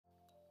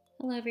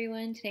Hello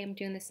everyone, today I'm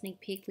doing the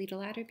sneak peek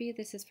Lidl ad review.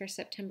 This is for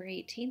September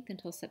 18th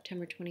until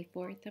September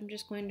 24th. I'm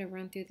just going to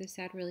run through this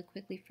ad really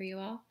quickly for you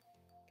all.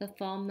 The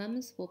fall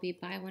mums will be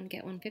buy one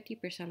get one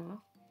 50%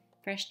 off.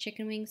 Fresh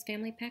chicken wings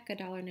family pack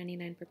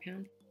 $1.99 per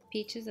pound.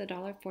 Peaches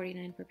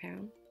 $1.49 per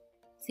pound.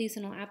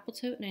 Seasonal apple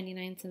tote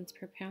 99 cents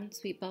per pound.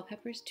 Sweet bell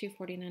peppers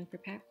 $2.49 per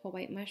pack. Whole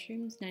white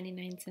mushrooms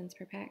 99 cents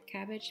per pack.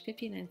 Cabbage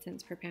 59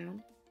 cents per pound.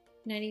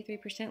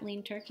 93%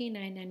 lean turkey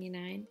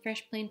 $9.99.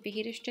 Fresh plain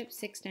fajita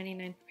strips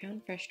 $6.99 per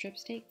pound. Fresh strip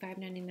steak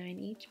 $5.99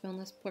 each.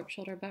 Boneless pork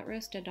shoulder butt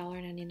roast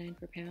 $1.99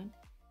 per pound.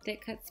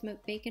 Thick cut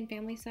smoked bacon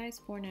family size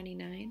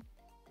 $4.99.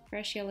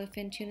 Fresh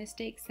yellowfin tuna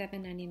steak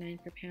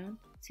 $7.99 per pound.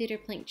 Cedar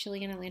plank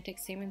Chilean Atlantic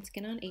salmon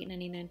skin on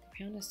 $8.99 per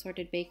pound.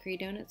 Assorted bakery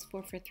donuts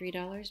 4 for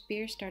 $3.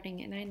 Beer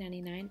starting at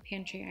 $9.99.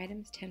 Pantry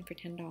items 10 for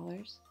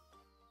 $10.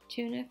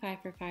 Tuna 5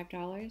 for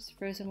 $5.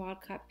 Frozen wild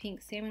caught pink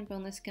salmon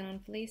boneless skin on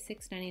fillet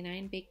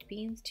 $6.99. Baked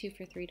beans 2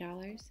 for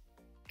 $3.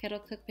 Kettle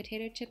cooked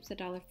potato chips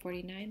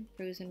 $1.49.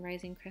 Frozen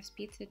rising crust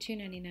pizza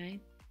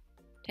 $2.99.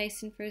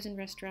 Tyson frozen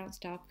restaurant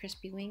style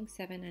crispy wings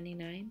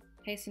 $7.99.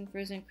 Tyson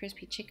frozen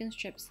crispy chicken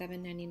strips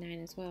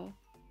 $7.99 as well.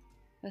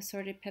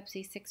 Assorted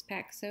Pepsi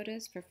 6-pack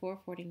sodas for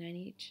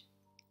 $4.49 each.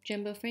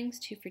 Jumbo Franks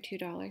 2 for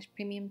 $2.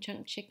 Premium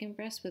chunk chicken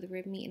breast with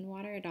rib meat and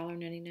water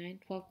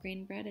 $1.99. 12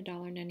 grain bread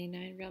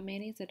 $1.99. Real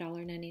mayonnaise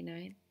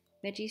 $1.99.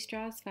 Veggie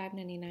straws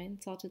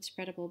 $5.99. Salted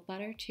spreadable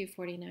butter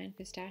 $2.49.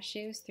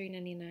 Pistachios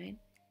 $3.99.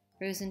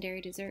 Frozen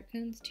dairy dessert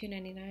cones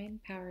 $2.99.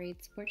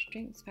 Powerade sports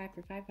drinks 5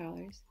 for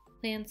 $5.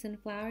 Plants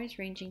and flowers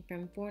ranging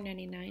from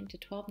 $4.99 to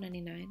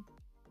 $12.99.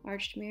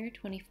 Arched mirror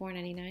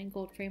 $24.99.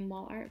 Gold frame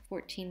wall art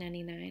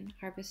 $14.99.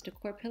 Harvest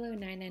decor pillow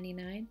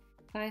 $9.99.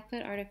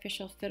 5-foot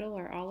artificial fiddle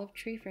or olive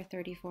tree for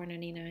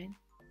 $34.99.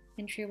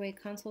 Entryway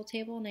console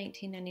table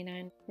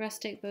 $19.99.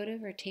 Rustic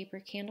votive or taper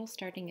candle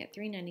starting at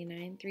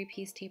 $3.99.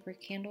 3-piece taper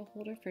candle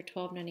holder for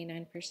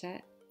 $12.99 per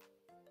set.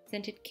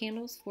 Scented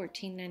candles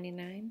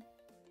 $14.99.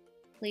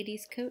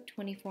 Ladies coat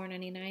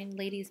 $24.99.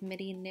 Ladies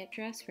midi knit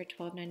dress for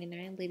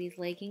 $12.99. Ladies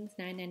leggings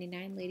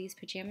 $9.99. Ladies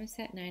pajama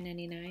set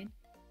 $9.99.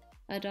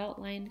 Adult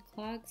lined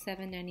clogs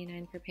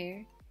 $7.99 per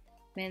pair.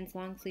 Men's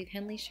long sleeve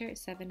Henley shirt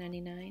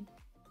 $7.99.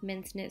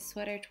 Men's knit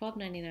sweater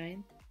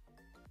 $12.99.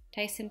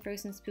 Tyson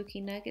frozen spooky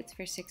nuggets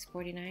for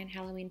 $6.49.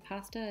 Halloween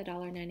pasta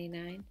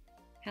 $1.99.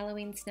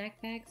 Halloween snack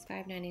bags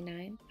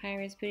 $5.99.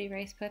 High-res booty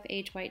rice puff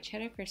aged white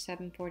cheddar for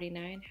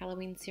 $7.49.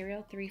 Halloween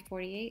cereal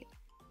 $3.48.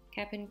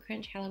 Cap'n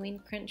Crunch Halloween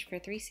Crunch for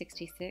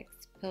 $3.66.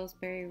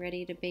 Pillsbury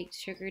ready to bake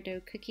sugar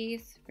dough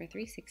cookies for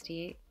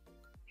 $3.68.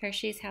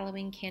 Hershey's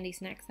Halloween candy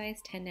snack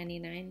size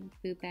 $10.99.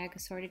 Boo bag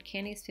assorted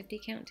candies 50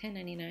 count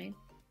 $10.99.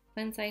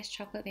 Fun size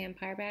chocolate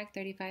vampire bag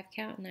 35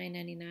 count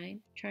 $9.99.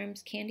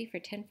 Charms candy for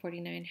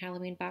 $10.49.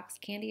 Halloween box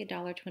candy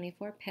 $1.24.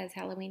 Pez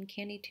Halloween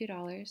candy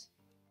 $2.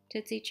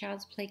 Tootsie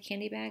Child's Play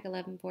candy bag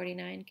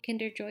 $11.49.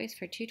 Kinder Joys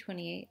for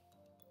 $2.28.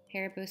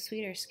 Haribo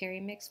Sweet or Scary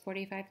Mix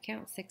 45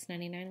 count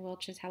 $6.99.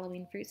 Welch's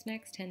Halloween fruit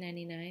snacks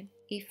 $10.99.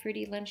 Eat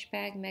Fruity lunch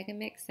bag Mega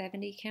Mix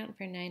 70 count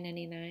for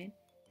 $9.99.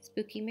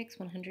 Spooky Mix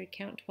 100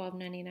 count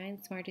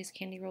 $12.99. Smarties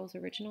Candy Rolls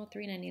Original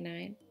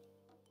 $3.99.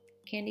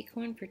 Candy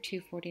corn for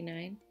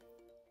 $2.49.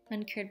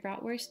 Uncured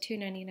bratwurst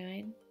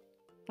 $2.99.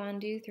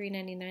 Fondue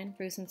 $3.99.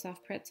 Frozen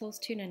soft pretzels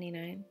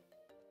 $2.99.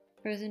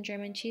 Frozen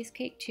German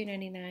cheesecake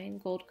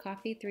 $2.99. Gold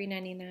coffee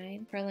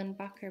 $3.99.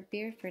 Perlenbacher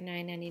beer for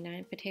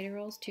 $9.99. Potato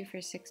rolls 2 for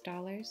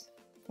 $6.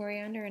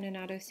 Coriander and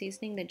annatto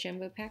seasoning the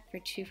jumbo pack for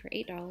 2 for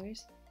 $8.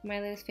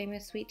 Milo's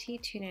famous sweet tea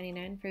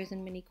 $2.99.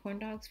 Frozen mini corn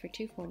dogs for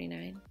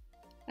 $2.49.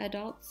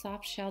 Adult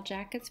soft shell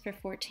jackets for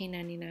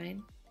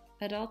 $14.99.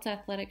 Adult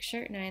athletic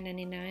shirt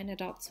 $9.99.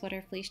 Adult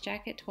sweater fleece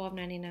jacket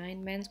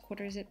 $12.99. Men's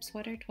quarter zip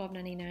sweater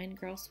 $12.99.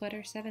 Girls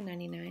sweater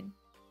 $7.99.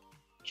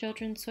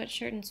 Children's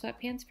sweatshirt and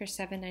sweatpants for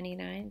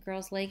 $7.99.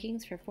 Girls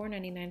leggings for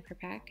 $4.99 per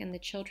pack, and the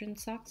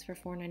children's socks for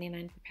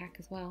 $4.99 per pack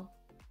as well.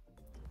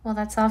 Well,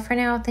 that's all for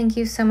now. Thank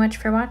you so much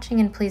for watching,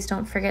 and please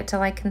don't forget to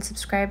like and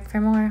subscribe for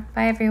more.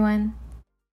 Bye everyone.